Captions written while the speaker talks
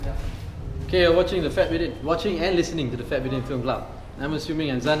Okay, you're watching and listening to the Fat Within Film Club. I'm assuming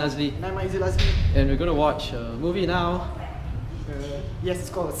I'm Zan Azli. And I'm Aizil Azmi. And we're gonna watch a movie now. Yes, it's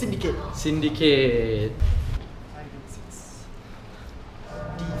called Syndicate. Syndicate. 5 and 6.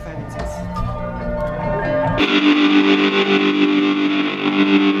 D5 and 6.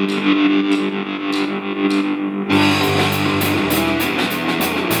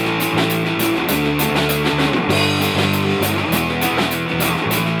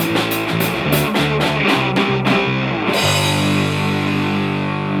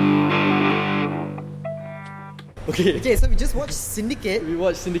 Okay, so we just watched Syndicate. We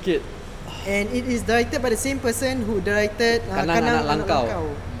watched Syndicate. And it is directed by the same person who directed Kanang Anak Langkau.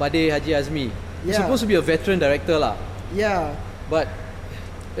 Bade Haji Azmi. He's Yeah. supposed to be a veteran director lah. Yeah. But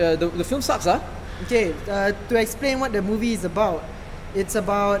the film sucks ah. Okay, to explain what the movie is about, it's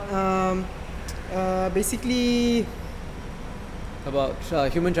about basically About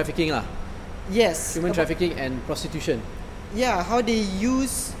human trafficking lah. yes, Human about- trafficking and prostitution. Yeah, how they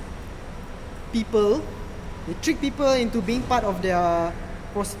use people, they trick people into being part of their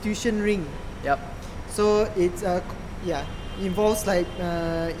prostitution ring. Yep. So it's involves like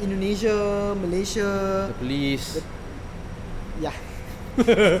Indonesia, Malaysia, The police. yeah.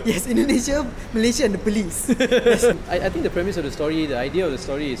 Yes, Indonesia, Malaysia and the police. I think the premise of the story, the idea of the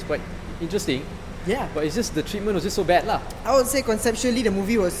story is quite interesting. Yeah. But it's just the treatment was just so bad lah. I would say conceptually the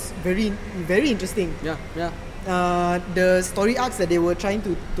movie was very, very interesting. Yeah, yeah. The story arcs that they were trying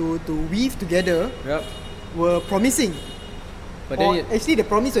to weave together Yep. were promising. But Or then actually the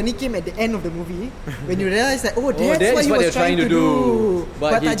promise only came at the end of the movie when you realize that that that's is what he what was they're trying to do.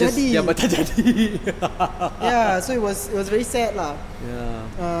 But he tak just, jadi. yeah, but tak jadi. Yeah, so it was very sad lah.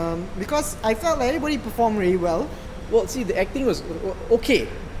 Yeah. Because I felt like everybody performed really well. Well, see, the acting was okay.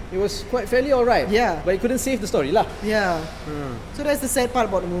 It was quite fairly alright. Yeah. But it couldn't save the story lah. Yeah. So that's the sad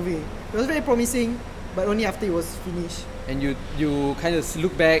part about the movie. It was very promising, but only after it was finished. And you kind of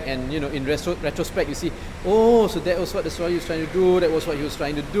look back and in retrospect you see, oh, so that was what the story was trying to do. That was what he was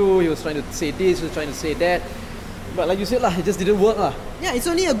trying to do. He was trying to say this. He was trying to say that. But like you said lah, it just didn't work lah. Yeah, it's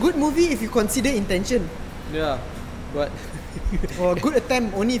only a good movie if you consider intention. Yeah. But Or a good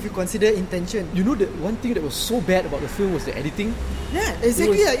attempt only if you consider intention. you know, the one thing that was so bad about the film was the editing. Yeah,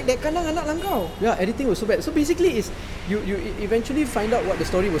 exactly was- like that Kanang Anak Langkau. Yeah, editing was so bad. So basically, is you eventually find out what the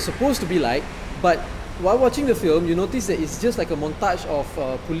story was supposed to be like, but while watching the film, you notice that it's just like a montage of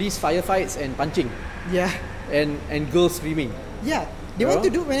police firefights and punching Yeah. and girls screaming. Yeah. They want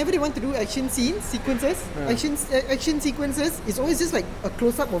to do whenever they want to do action sequences, action sequences, it's always just like a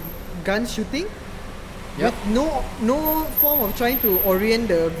close up of guns shooting. Yep. With no form of trying to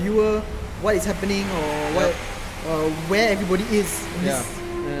orient the viewer what is happening or what where everybody is in Yeah. this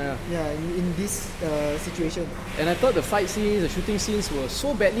in this situation. And I thought the fight scenes, the shooting scenes were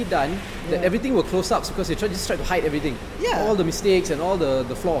so badly done that everything were close-ups because they just tried to hide everything. Yeah. All the mistakes and all the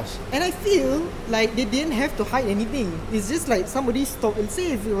flaws. And I feel like they didn't have to hide anything. It's just like somebody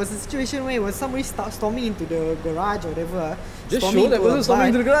say if it was a situation where it was somebody storming into the garage or whatever. Just storming show that into a person storming barn,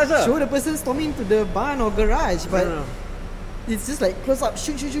 into the garage lah. Show the person storming into the barn or garage, but Yeah. it's just like close up,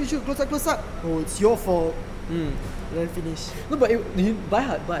 shoot, close up. Oh, it's your fault. Then finish. No, but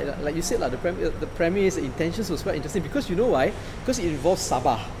like you said, the premise, the intentions was quite interesting because you know why? Because it involves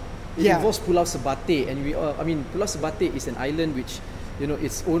Sabah. It Yeah. involves Pulau Sebateh, and Pulau Sebateh is an island which,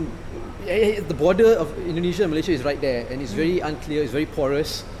 its own. The border of Indonesia and Malaysia is right there, and it's very unclear. It's very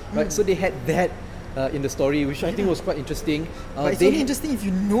porous, right? So they had that in the story, which I think was quite interesting. But it's only interesting if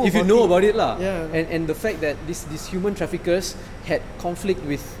you know about it lah. Yeah. And the fact that these human traffickers had conflict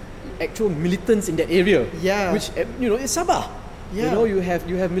with actual militants in that area. Yeah. Which it's Sabah. Yeah. You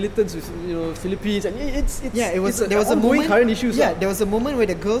have militants with Philippines, and it's there was a ongoing moment. current issues. Yeah, there was a moment where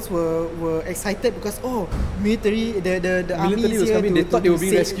the girls were excited because military the army Military is was here coming, they thought they were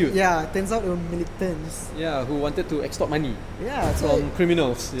being rescued. Yeah, turns out they were militants. Yeah, who wanted to extort money Yeah, so from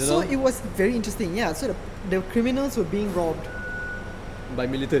criminals. so it was very interesting. Yeah, so the criminals were being robbed by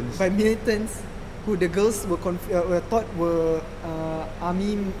militants. by militants who the girls were thought were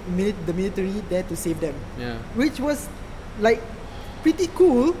the military there to save them, Yeah. which was like pretty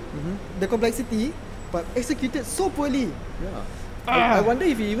cool, the complexity, but executed so poorly. Yeah. I wonder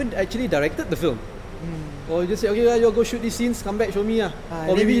if he even actually directed the film. Or you just say, okay, you go shoot these scenes, come back, show me. Or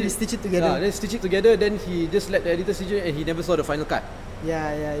then maybe we stitch it together. Then stitch it together, then he just let the editor stitch it and he never saw the final cut.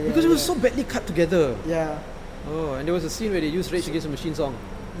 Yeah. Because it was so badly cut together. Yeah. Oh, and there was a scene where they used Rage Against the Machine song.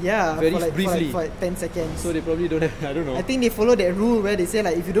 Yeah, Very for like, briefly. for like 10 seconds. So they probably don't have, I don't know. I think they follow that rule where they say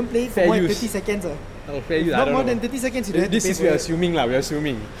like if you don't play it for Fair more than use. 30 seconds, fair use, I not don't more know. than 30 seconds, you don't have This to pay is for we are it. assuming lah. We are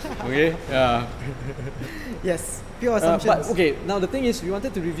assuming. Okay. Yeah. Yes. Pure assumptions. But okay, now the thing is, we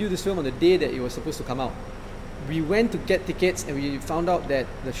wanted to review this film on the day that it was supposed to come out. We went to get tickets and we found out that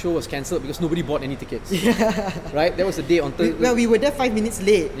the show was cancelled because nobody bought any tickets. Right? That was the day on Thursday. Well, we were there 5 minutes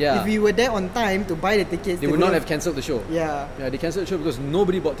late. Yeah. If we were there on time to buy the tickets, They would not have cancelled the show. Yeah. Yeah, they cancelled the show because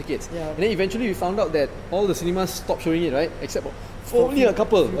nobody bought tickets. Yeah. And then eventually we found out that all the cinemas stopped showing it, right? Except for only a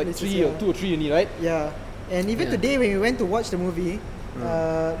couple, like places, two or three only, right? Yeah. And even Yeah. today when we went to watch the movie, we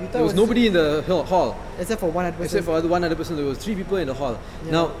thought There was nobody in the hall. except for one other person. Except for one other person, there was 3 people in the hall.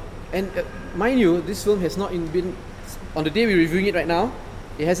 Yeah. Now, and mind you, this film has not been, on the day we're reviewing it right now,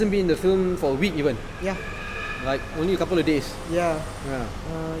 it hasn't been in the film for a week even. Yeah. Like, only a couple of days. Yeah. Yeah.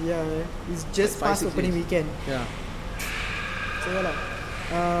 Yeah. It's just Like 5, past 6 opening days. weekend. Yeah. So yeah lah.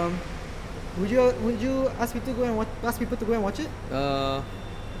 Would you ask people to go and watch it?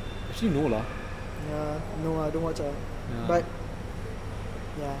 Actually, no lah. Yeah. No, I don't watch Yeah. But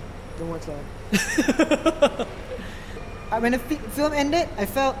yeah, don't watch lah. When the film ended,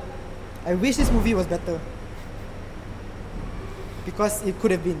 I wish this movie was better. Because it could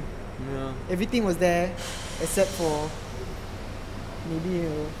have been. Yeah. Everything was there except for maybe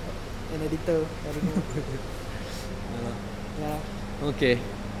an editor. I don't know. Yeah. Okay.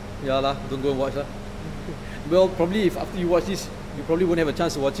 Yeah lah, don't go and watch lah. Well, probably if after you watch this, you probably won't have a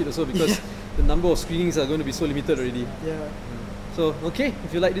chance to watch it also because the number of screenings are going to be so limited already. Yeah. So, okay,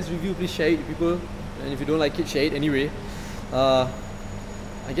 if you like this review, please share it with people. And if you don't like it, share it anyway.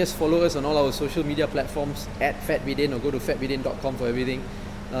 I guess follow us on all our social media platforms at FatBidin or go to fatbidin.com for everything.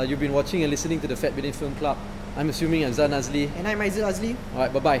 You've been watching and listening to the Fat Bidin Film Club. I'm assuming I'm Zan Azli. And I'm Aizil Azli.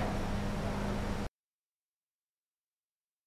 Alright, bye-bye.